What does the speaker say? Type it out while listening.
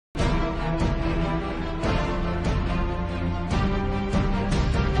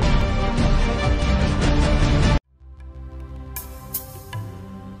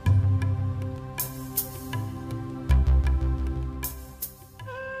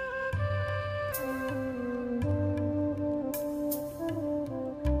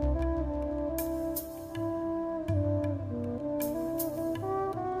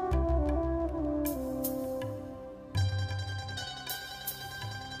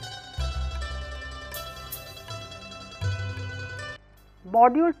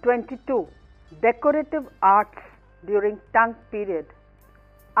Module 22 Decorative Arts during Tang period.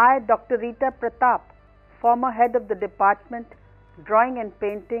 I, Dr. Rita Pratap, former head of the Department Drawing and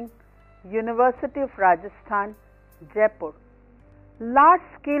Painting, University of Rajasthan, Jaipur.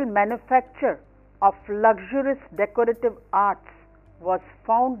 Large-scale manufacture of luxurious decorative arts was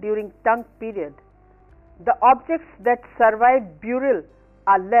found during Tang period. The objects that survived burial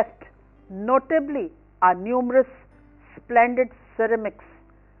are left. Notably are numerous splendid ceramics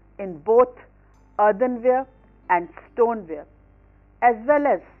in both earthenware and stoneware, as well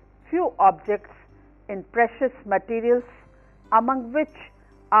as few objects in precious materials, among which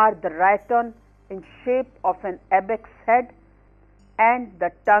are the rhyton in shape of an ibex head and the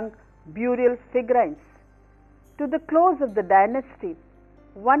Tang burial figurines. To the close of the dynasty,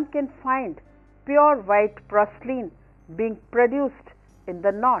 one can find pure white porcelain being produced in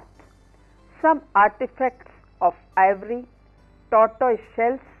the north. Some artifacts of ivory, tortoise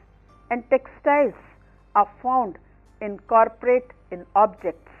shells, and textiles are found incorporate in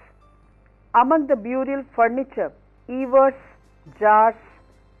objects. Among the burial furniture, ewers, jars,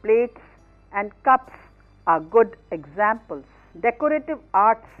 plates, and cups are good examples. Decorative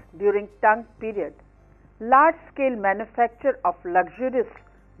arts during Tang period. Large-scale manufacture of luxurious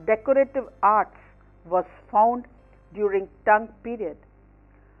decorative arts was found during Tang period.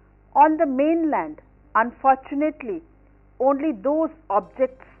 On the mainland, unfortunately, only those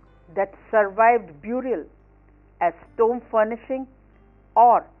objects that survived burial as tomb furnishing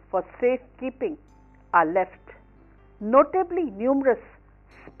or for safekeeping are left. Notably numerous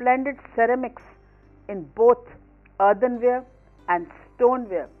splendid ceramics in both earthenware and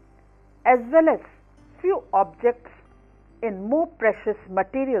stoneware, as well as few objects in more precious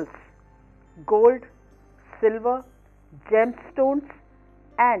materials, gold, silver, gemstones,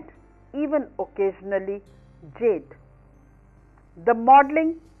 and even occasionally jade. The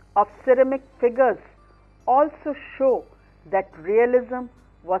modeling of ceramic figures also show that realism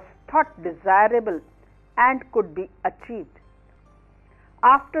was thought desirable and could be achieved.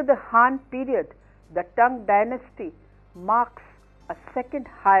 After the Han period, the Tang dynasty marks a second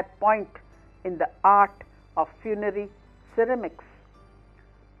high point in the art of funerary ceramics.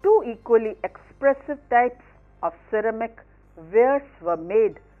 Two equally expressive types of ceramic wares were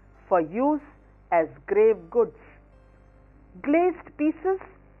made for use as grave goods: glazed pieces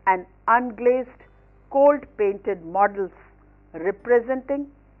and unglazed cold painted models representing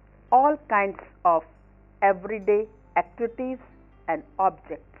all kinds of everyday activities and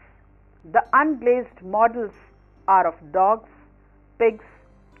objects. The unglazed models are of dogs, pigs,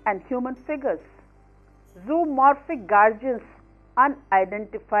 and human figures. Zoomorphic guardians,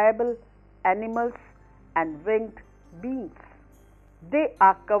 unidentifiable animals, and winged beings. They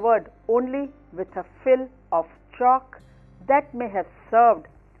are covered only with a film of chalk that may have served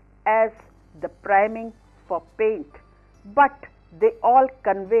as the priming for paint, but they all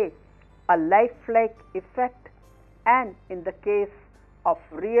convey a lifelike effect, and in the case of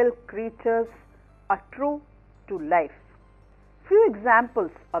real creatures are true to life. Few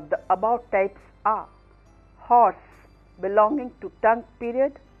examples of the above types are horse belonging to Tang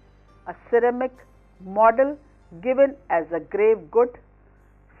period, a ceramic model given as a grave good,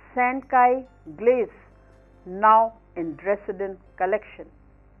 Sankai glaze now in Dresden collection.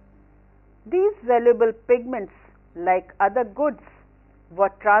 These valuable pigments, like other goods,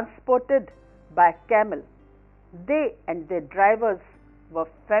 were transported by camel. They and their drivers were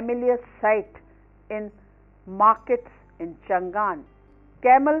familiar sight in markets in Chang'an.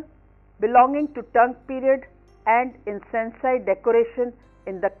 Camel belonging to Tang period and in Sensai decoration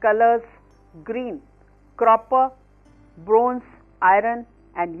in the colors green, copper, bronze, iron,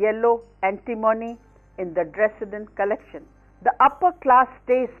 and yellow antimony in the Dresden collection. The upper class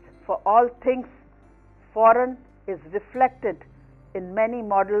taste for all things foreign is reflected in many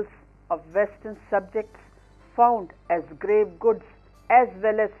models of Western subjects found as grave goods, as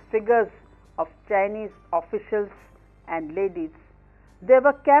well as figures of Chinese officials and ladies. There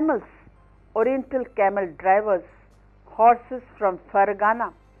were camels, oriental camel drivers, horses from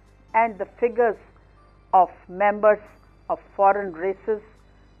Fargana, and the figures of members of foreign races,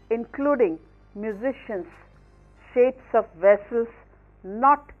 including musicians. Shapes of vessels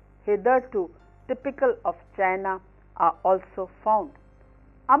not hitherto typical of China are also found.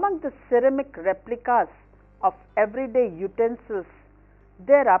 Among the ceramic replicas of everyday utensils,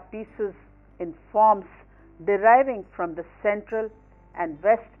 there are pieces in forms deriving from the Central and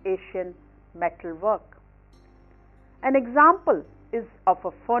West Asian metalwork. An example is of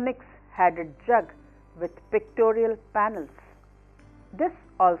a phoenix-headed jug with pictorial panels. This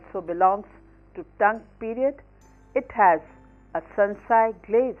also belongs to Tang period. It has a Sansai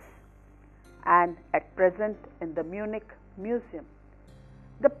glaze and at present in the Munich Museum.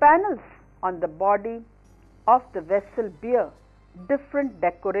 The panels on the body of the vessel bear different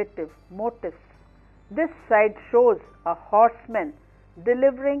decorative motifs. This side shows a horseman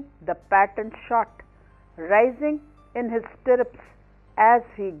delivering the pattern shot, rising in his stirrups as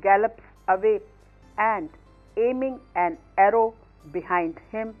he gallops away and aiming an arrow behind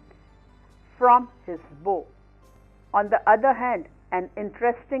him from his bow. On the other hand, an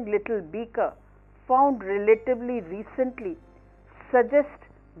interesting little beaker found relatively recently suggests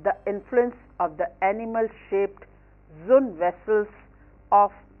the influence of the animal-shaped Zun vessels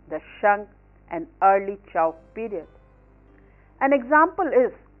of the Shang and early Chao period. An example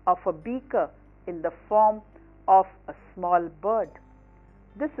is of a beaker in the form of a small bird.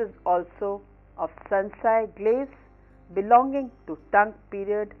 This is also of Sansai glaze belonging to Tang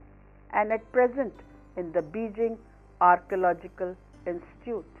period and at present in the Beijing Archaeological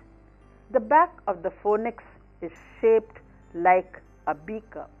Institute. The back of the phoenix is shaped like a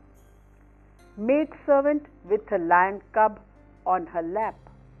beaker. Maidservant with a lion cub on her lap.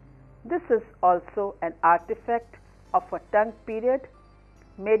 This is also an artifact of a Tang period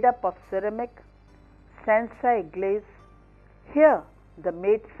made up of ceramic, Sansai glaze. Here the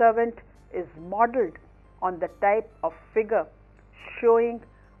maidservant is modeled on the type of figure showing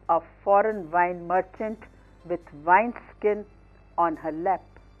a foreign wine merchant with wine skin on her lap.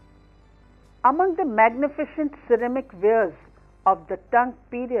 Among the magnificent ceramic wares of the Tang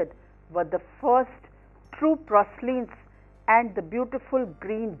period were the first true porcelains and the beautiful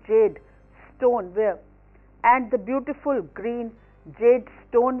green jade stoneware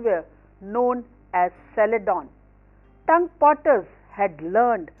known as celadon. Tang potters had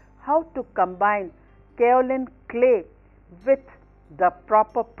learned how to combine kaolin clay with the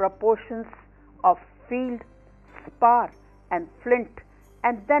proper proportions of field, spar and flint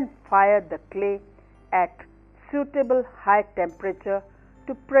and then fire the clay at suitable high temperature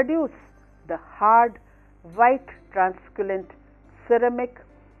to produce the hard white translucent ceramic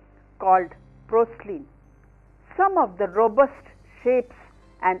called porcelain. Some of the robust shapes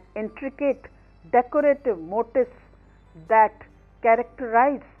and intricate decorative motifs that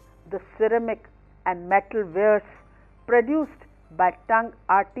characterize the ceramic and metal wares produced by Tang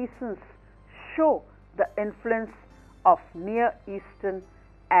artisans show the influence of Near Eastern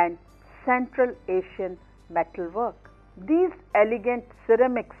and Central Asian metalwork. These elegant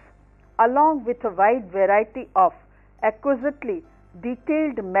ceramics, along with a wide variety of exquisitely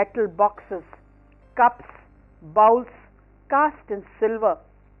detailed metal boxes, cups, bowls cast in silver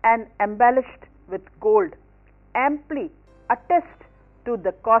and embellished with gold, amply attest to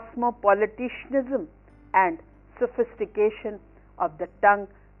the cosmopolitanism and sophistication of the Tang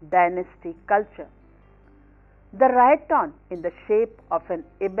dynasty culture. The raiton in the shape of an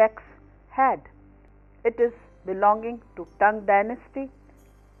ibex head. It is belonging to Tang dynasty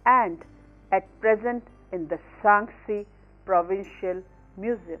and at present in the Shaanxi Provincial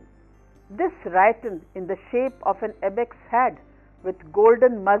Museum. This raiton in the shape of an ibex head with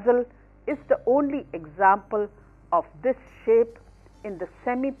golden muzzle is the only example of this shape in the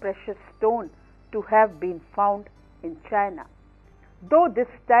semi-precious stone to have been found in China. Though this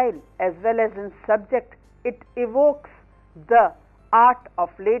style as well as in subject it evokes the art of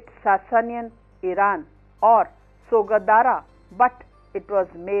late Sasanian Iran or Sogadara, but it was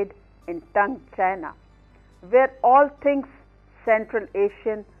made in Tang China, where all things Central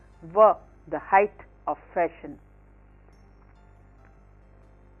Asian were the height of fashion.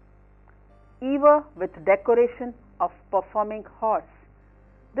 Ewer with decoration of performing horse.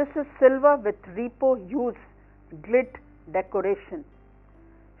 This is silver with repo use gilt decoration.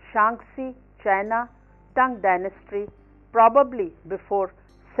 Shaanxi, China, Tang dynasty, probably before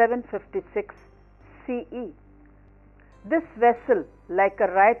 756 CE. This vessel, like a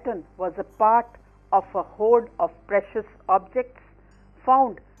raiton, was a part of a hoard of precious objects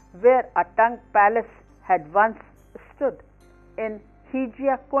found where a Tang palace had once stood in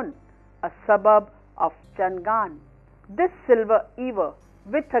Hejiakun, a suburb of Chang'an. This silver ewer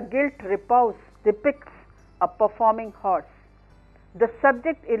with a gilt repousse depicts a performing horse. The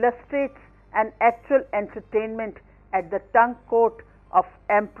subject illustrates an actual entertainment at the Tang court of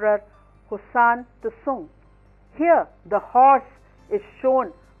Emperor Husan Tusung. Here the horse is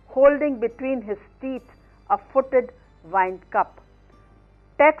shown holding between his teeth a footed wine cup.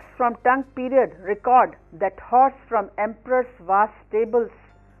 Texts from Tang period record that horse from emperor's vast stables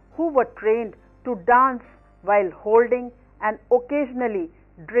who were trained to dance while holding and occasionally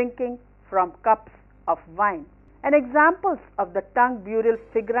drinking from cups of wine. And examples of the Tang burial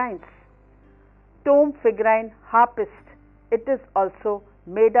figurines: tomb figurine harpist It is also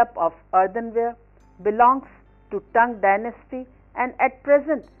made up of earthenware, belongs to Tang dynasty and at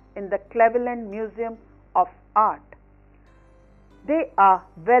present in the Cleveland Museum of Art. They are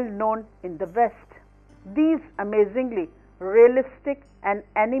well known in the West. These amazingly realistic and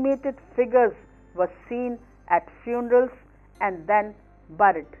animated figures were seen at funerals and then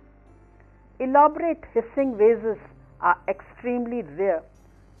buried. Elaborate hissing vases are extremely rare.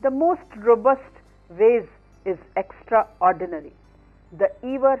 The most robust vase is extraordinary. The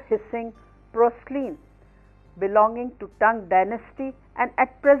ever hissing porcelain belonging to Tang dynasty and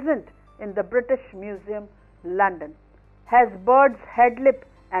at present in the British Museum, London, has bird's head lip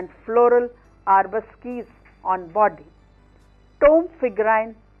and floral arabesques on body. Tomb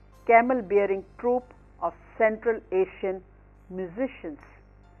figurine camel bearing troupe of Central Asian musicians.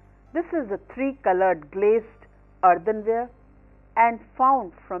 This is a three-colored glazed earthenware and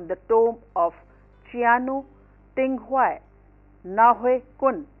found from the tomb of Chianu Tinghuai, Nahui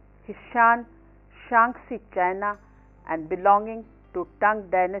Kun, Hishan, Shaanxi, China, and belonging to Tang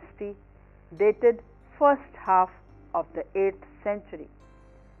dynasty, dated first half of the 8th century.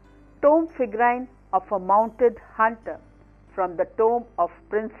 Tomb figurine of a mounted hunter from the tomb of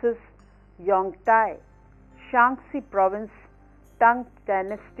Princess Yongtai, Shaanxi province, Tang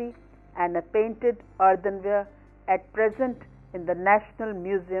dynasty, and a painted earthenware at present in the National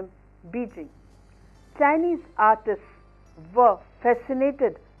Museum, Beijing. Chinese artists were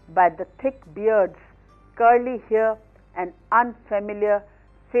fascinated by the thick beards, curly hair, and unfamiliar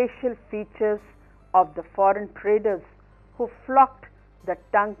facial features of the foreign traders who flocked the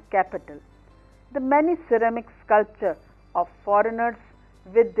Tang capital. The many ceramic sculpture of foreigners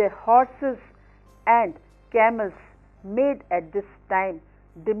with their horses and camels made at this time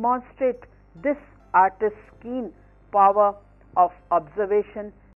demonstrate this artist's keen power of observation